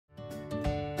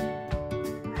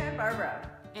Barbara.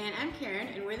 And I'm Karen,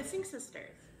 and we're the Sing Sisters.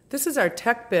 This is our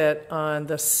tech bit on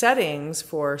the settings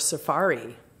for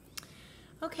Safari.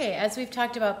 Okay, as we've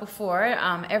talked about before,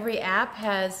 every app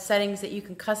has settings that you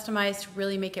can customize to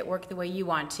really make it work the way you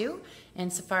want to,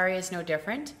 and Safari is no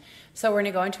different. So we're going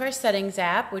to go into our settings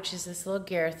app, which is this little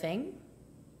gear thing.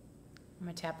 I'm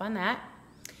going to tap on that.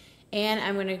 And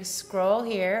I'm going to scroll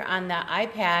here on the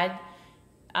iPad.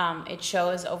 It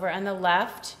shows over on the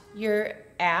left your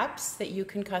apps that you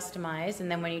can customize,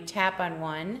 and then when you tap on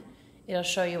one, it'll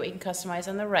show you what you can customize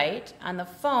on the right. On the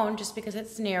phone, just because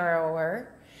it's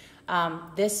narrower,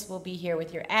 this will be here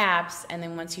with your apps, and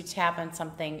then once you tap on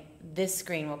something, this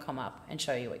screen will come up and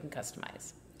show you what you can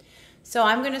customize. So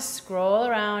I'm going to scroll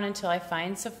around until I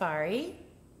find Safari,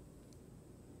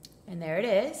 and there it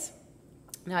is.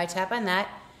 Now I tap on that,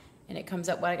 and it comes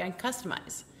up what I can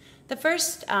customize. The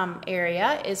first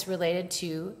area is related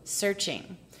to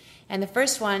searching. And the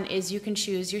first one is you can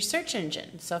choose your search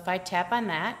engine. So if I tap on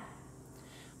that,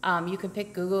 you can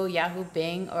pick Google, Yahoo,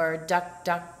 Bing, or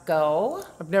DuckDuckGo.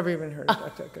 I've never even heard of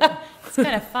DuckDuckGo. It's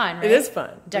kind of fun, right? It is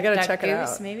fun. You got to check it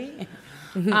out. Maybe.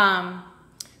 Of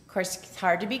course, it's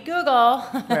hard to beat Google.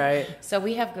 Right. So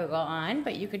we have Google on,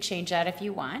 but you could change that if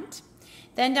you want.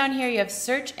 Then down here you have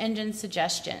search engine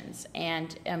suggestions,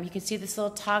 and you can see this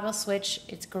little toggle switch.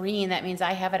 It's green. That means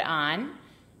I have it on.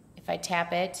 If I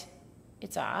tap it,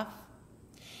 it's off.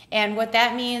 And what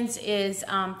that means is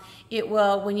it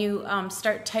will, when you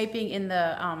start typing in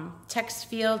the text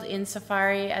field in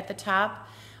Safari at the top,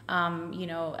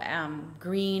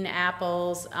 green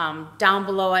apples, down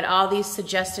below it, all these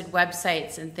suggested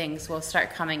websites and things will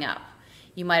start coming up.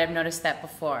 You might have noticed that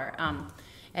before.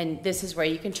 And this is where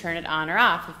you can turn it on or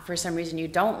off. If for some reason you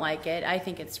don't like it, I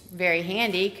think it's very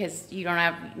handy because you don't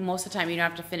have, most of the time you don't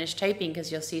have to finish typing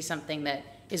because you'll see something that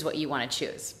is what you want to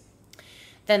choose.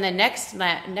 Then the next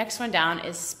one down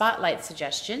is Spotlight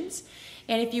Suggestions.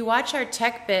 And if you watch our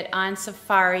tech bit on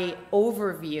Safari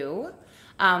overview,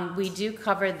 we do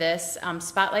cover this.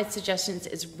 Spotlight Suggestions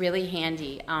is really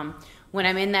handy. When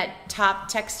I'm in that top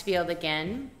text field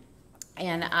again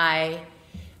and I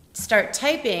start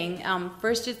typing,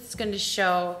 first it's going to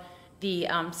show the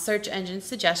search engine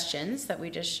suggestions that we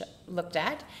just looked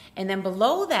at, and then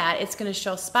below that it's going to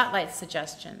show Spotlight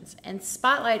Suggestions. And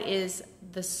Spotlight is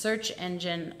the search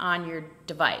engine on your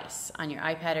device, on your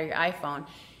iPad or your iPhone,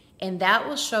 and that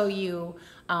will show you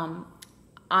on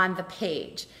the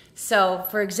page. So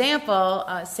for example,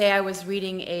 say I was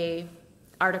reading a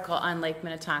article on Lake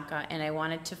Minnetonka and I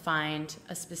wanted to find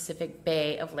a specific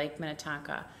bay of Lake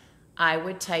Minnetonka. I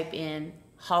would type in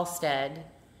Halstead,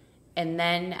 and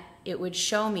then it would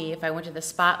show me, if I went to the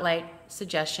Spotlight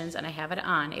Suggestions and I have it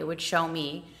on, it would show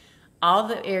me all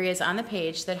the areas on the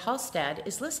page that Halstead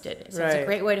is listed. So It's a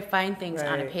great way to find things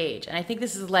on a page. And I think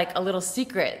this is like a little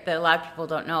secret that a lot of people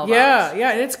don't know about.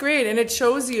 Yeah, and it's great. And it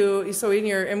shows you, so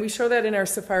and we show that in our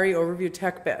Safari overview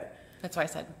tech bit. That's what I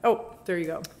said. Oh, there you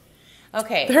go.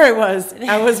 Okay. There I was.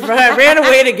 I ran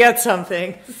away to get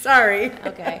something. Sorry.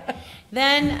 Okay.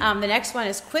 Then the next one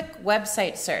is Quick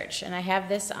Website Search, and I have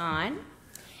this on.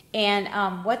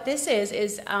 And what this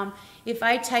is if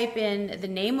I type in the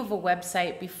name of a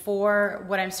website before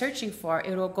what I'm searching for,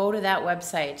 it will go to that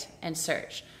website and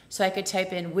search. So I could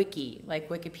type in wiki, like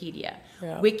Wikipedia,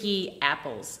 wiki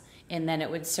apples, and then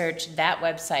it would search that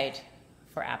website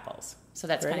for apples. So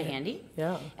that's kind of handy.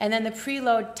 Yeah. And then the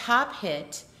preload top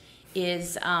hit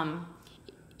is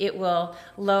it will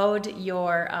load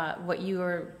your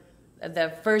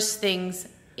the first thing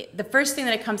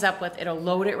that it comes up with, it'll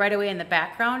load it right away in the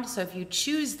background. So if you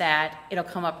choose that, it'll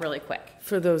come up really quick.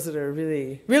 For those that are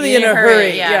really in a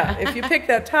hurry. Yeah. If you pick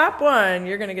that top one,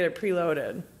 you're going to get it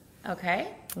preloaded. Okay.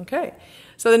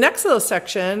 So the next little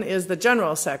section is the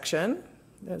general section.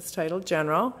 That's titled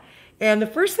General. And the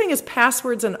first thing is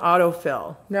Passwords and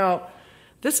Autofill. Now,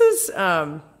 this is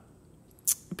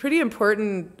a pretty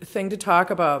important thing to talk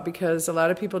about because a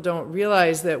lot of people don't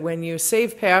realize that when you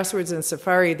save passwords in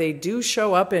Safari, they do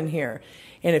show up in here.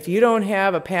 And if you don't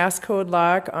have a passcode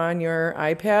lock on your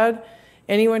iPad,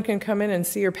 anyone can come in and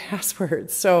see your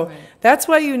passwords. So that's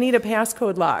why you need a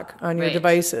passcode lock on your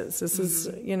devices. This is,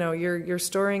 you're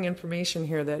storing information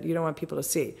here that you don't want people to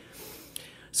see.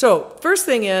 So first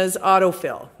thing is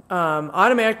autofill.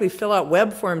 Automatically fill out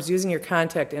web forms using your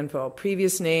contact info,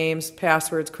 previous names,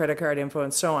 passwords, credit card info,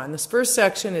 and so on. This first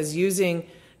section is using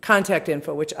contact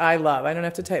info, which I love. I don't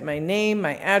have to type my name,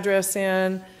 my address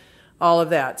in, all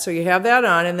of that. So you have that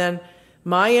on, and then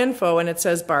my info, and it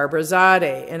says Barbara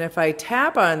Zade. And if I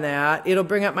tap on that, it'll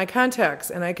bring up my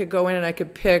contacts, and I could go in and I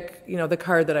could pick, the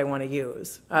card that I want to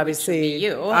use. Obviously,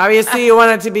 you. Obviously, you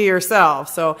want it to be yourself.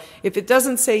 So if it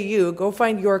doesn't say you, go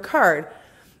find your card.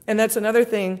 And that's another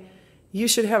thing. You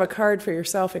should have a card for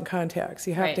yourself in contacts.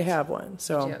 You have to have one.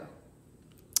 So.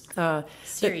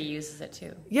 Siri uses it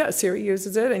too. Yeah, Siri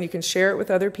uses it, and you can share it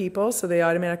with other people, so they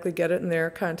automatically get it in their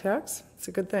contacts. It's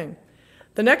a good thing.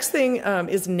 The next thing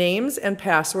is names and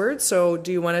passwords. So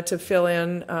do you want it to fill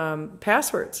in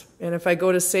passwords? And if I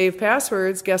go to save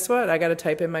passwords, guess what? I got to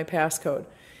type in my passcode.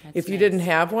 If you didn't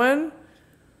have one,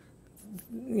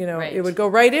 it would go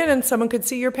right in and someone could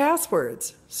see your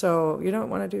passwords. So you don't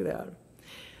want to do that.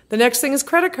 The next thing is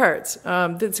credit cards.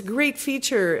 That's a great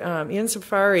feature in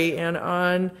Safari and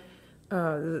on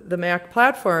the Mac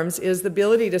platforms is the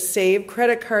ability to save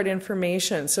credit card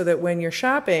information so that when you're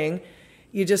shopping,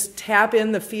 you just tap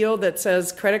in the field that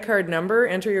says credit card number,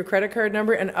 enter your credit card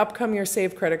number, and up come your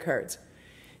saved credit cards.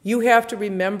 You have to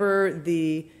remember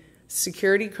the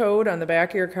security code on the back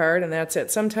of your card, and that's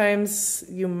it. Sometimes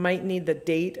you might need the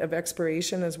date of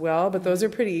expiration as well, but those are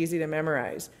pretty easy to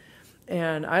memorize.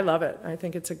 And I love it. I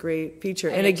think it's a great feature.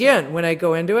 And again, when I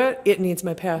go into it, it needs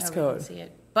my passcode. Nobody can see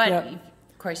it. But,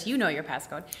 of course, you know your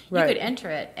passcode. You could enter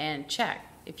it and check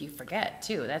if you forget,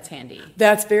 too. That's handy.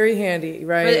 That's very handy,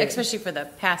 right? Especially for the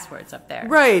passwords up there.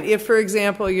 Right. If, for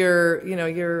example, you're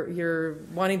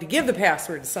wanting to give the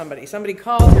password to somebody. Somebody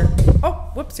calls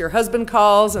your husband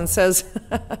calls and says,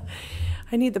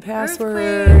 I need the password.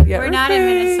 Earthquake. Yeah, we're not in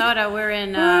Minnesota. We're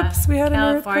in we had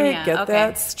California. An earthquake. Get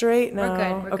that straight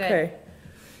now. We're good. Okay.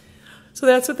 So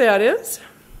that's what that is.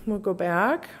 We'll go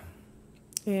back.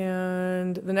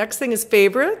 And the next thing is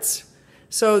favorites.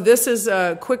 So this is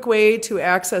a quick way to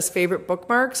access favorite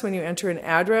bookmarks when you enter an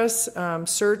address,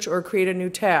 search, or create a new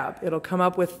tab. It'll come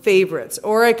up with favorites.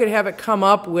 Or I could have it come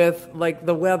up with, like,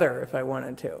 the weather if I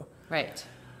wanted to. Right.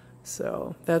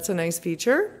 So that's a nice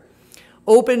feature.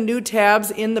 Open new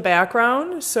tabs in the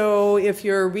background. So if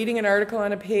you're reading an article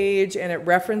on a page and it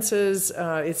references,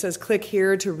 it says click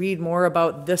here to read more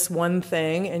about this one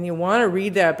thing, and you want to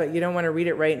read that, but you don't want to read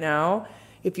it right now.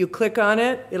 If you click on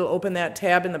it, it'll open that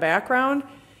tab in the background,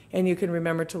 and you can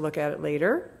remember to look at it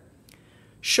later.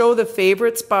 Show the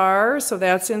favorites bar. So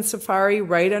that's in Safari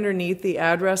right underneath the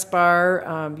address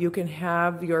bar. You can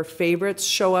have your favorites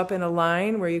show up in a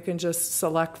line where you can just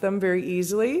select them very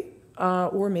easily.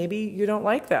 Or maybe you don't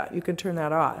like that. You can turn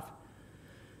that off.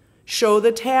 Show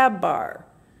the tab bar.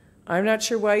 I'm not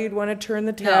sure why you'd want to turn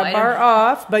the tab bar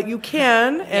off, but you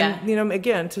can. And,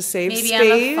 again, to save space. Maybe on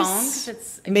the phone. 'Cause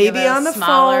it's, maybe on the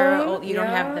phone. You don't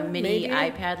have the mini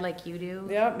iPad like you do.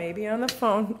 Yeah, maybe on the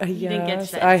phone. You didn't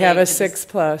get that I have a 6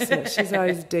 Plus. Yeah, she's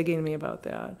always digging me about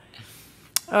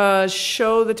that.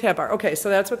 Show the tab bar. Okay, so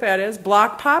that's what that is.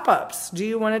 Block pop-ups. Do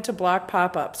you want it to block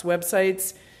pop-ups?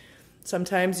 Websites,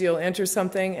 sometimes you'll enter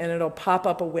something and it'll pop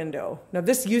up a window. Now,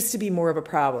 this used to be more of a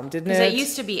problem, didn't it? Because it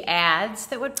used to be ads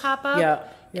that would pop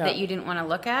up that you didn't want to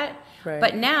look at. Right.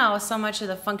 But now, so much of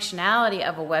the functionality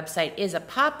of a website is a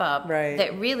pop-up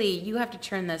that really you have to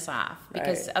turn this off.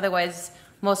 Because otherwise,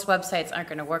 most websites aren't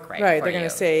going to work right for They're going to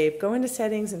say, go into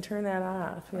settings and turn that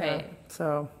off. Yeah. Right.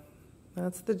 So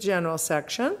that's the general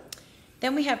section.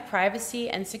 Then we have privacy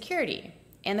and security.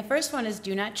 And the first one is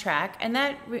do not track, and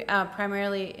that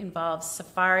primarily involves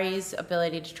Safari's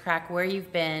ability to track where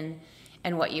you've been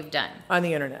and what you've done. On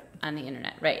the internet. On the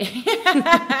internet, right.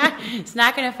 It's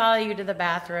not going to follow you to the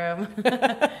bathroom.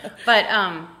 But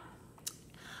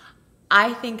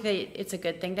I think that it's a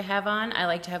good thing to have on. I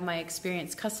like to have my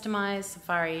experience customized.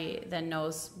 Safari then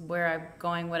knows where I'm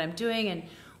going, what I'm doing, and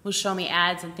will show me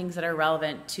ads and things that are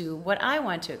relevant to what I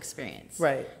want to experience.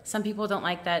 Right. Some people don't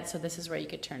like that, so this is where you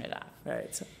could turn it off.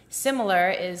 Right. So. Similar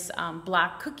is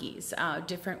block cookies.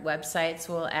 Different websites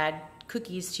will add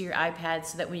cookies to your iPad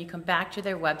so that when you come back to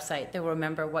their website, they'll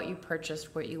remember what you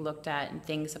purchased, what you looked at, and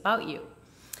things about you.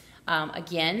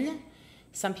 Again,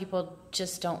 some people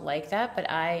just don't like that, but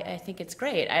I think it's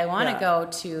great. I want to go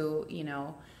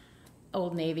to,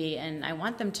 Old Navy, and I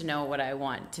want them to know what I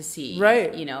want to see.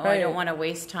 Right. I don't want to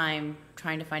waste time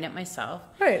trying to find it myself.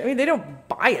 Right. I mean, they don't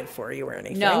buy it for you or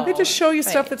anything. No. They just show you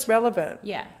stuff that's relevant.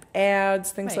 Yeah.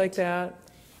 Ads, things like that.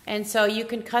 And so you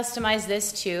can customize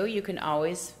this too. You can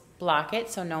always block it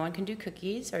so no one can do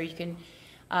cookies, or you can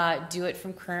do it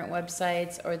from current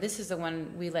websites, or this is the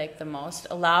one we like the most,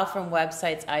 allow from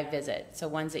websites I visit, so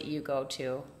ones that you go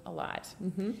to a lot.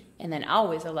 Mm-hmm. And then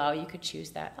always allow, you could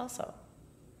choose that also.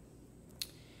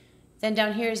 Then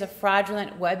down here is a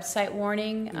fraudulent website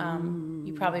warning.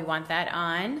 You probably want that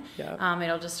on. Yeah.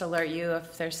 It'll just alert you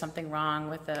if there's something wrong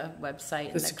with the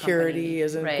website. The security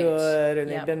isn't good, and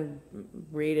Yep. they've been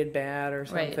rated bad or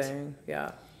something.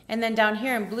 Yeah. And then down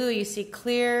here in blue, you see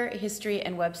clear history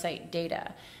and website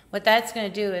data. What that's going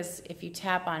to do is, if you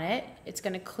tap on it, it's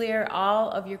going to clear all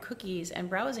of your cookies and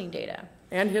browsing data.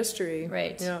 And history.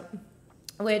 Right. Yeah.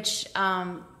 Which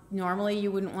normally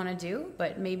you wouldn't want to do,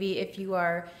 but maybe if you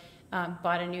are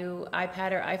bought a new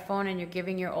iPad or iPhone and you're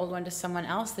giving your old one to someone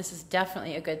else, this is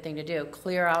definitely a good thing to do.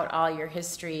 Clear out all your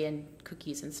history and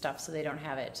cookies and stuff so they don't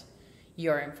have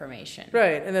your information.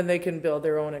 Right, and then they can build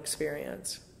their own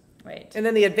experience. Right. And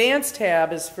then the advanced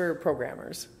tab is for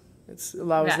programmers. It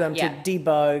allows them to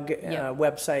debug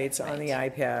websites on the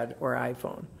iPad or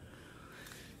iPhone.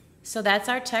 So that's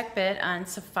our tech bit on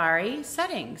Safari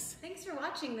settings. Thanks for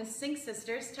watching the Sync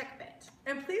Sisters Tech Bit.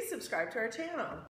 And please subscribe to our channel.